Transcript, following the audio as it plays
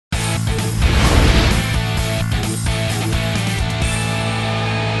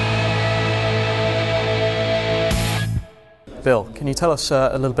Bill, can you tell us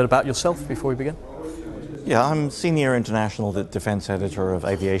a little bit about yourself before we begin? Yeah, I'm Senior International Defense Editor of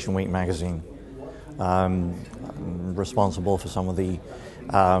Aviation Week magazine. I'm responsible for some of the,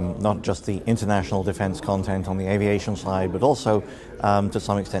 not just the international defense content on the aviation side, but also, to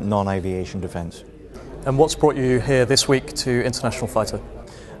some extent, non-aviation defense. And what's brought you here this week to International Fighter?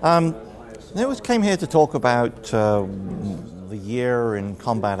 I came here to talk about the year in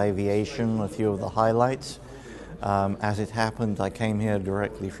combat aviation, a few of the highlights. As it happened, I came here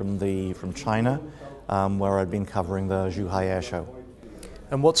directly from China, where I'd been covering the Zhuhai Air Show.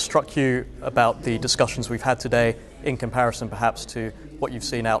 And what struck you about the discussions we've had today in comparison perhaps to what you've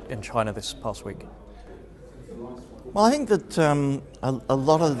seen out in China this past week? Well, I think that a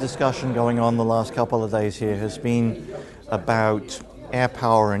lot of the discussion going on the last couple of days here has been about air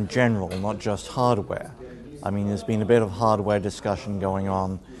power in general, not just hardware. I mean, there's been a bit of hardware discussion going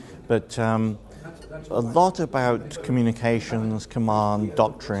on, but a lot about communications, command,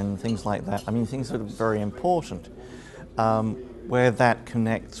 doctrine, things like that. I mean, things that are very important. Where that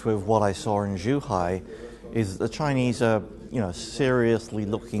connects with what I saw in Zhuhai is the Chinese are, seriously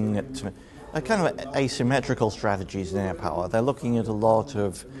looking at kind of asymmetrical strategies in air power. They're looking at a lot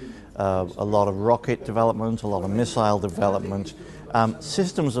of rocket development, a lot of missile development,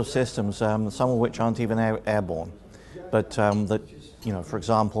 systems of systems, some of which aren't even airborne, but for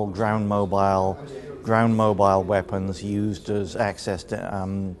example, ground mobile weapons used as access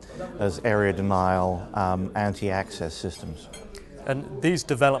as area denial, anti-access systems. And these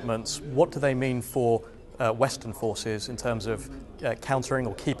developments, what do they mean for Western forces in terms of countering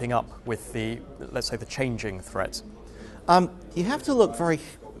or keeping up with let's say, the changing threat? You have to look very,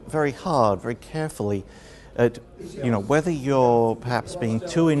 very hard, very carefully at, whether you're perhaps being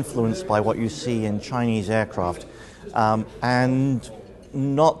too influenced by what you see in Chinese aircraft, and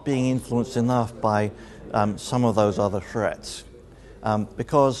not being influenced enough by some of those other threats.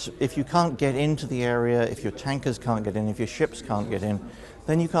 Because if you can't get into the area, if your tankers can't get in, if your ships can't get in,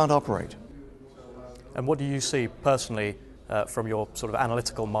 then you can't operate. And what do you see personally from your sort of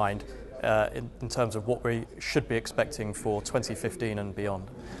analytical mind in terms of what we should be expecting for 2015 and beyond?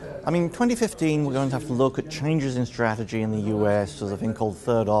 I mean, 2015 we're going to have to look at changes in strategy in the US. There's a thing called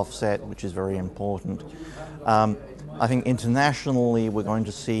third offset, which is very important. I think internationally we're going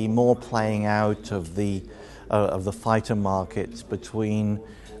to see more playing out of the fighter markets between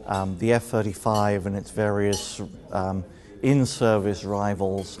the F-35 and its various in-service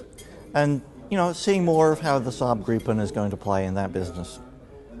rivals, and seeing more of how the Saab Gripen is going to play in that business.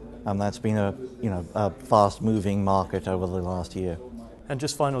 That's been a fast-moving market over the last year. And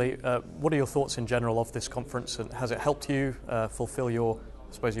just finally, what are your thoughts in general of this conference, and has it helped you fulfill your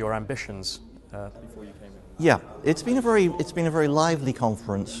ambitions before you came in? Yeah, it's been a very lively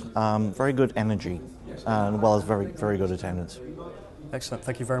conference, very good energy, as well as very, very good attendance. Excellent.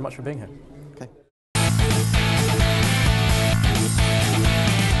 Thank you very much for being here.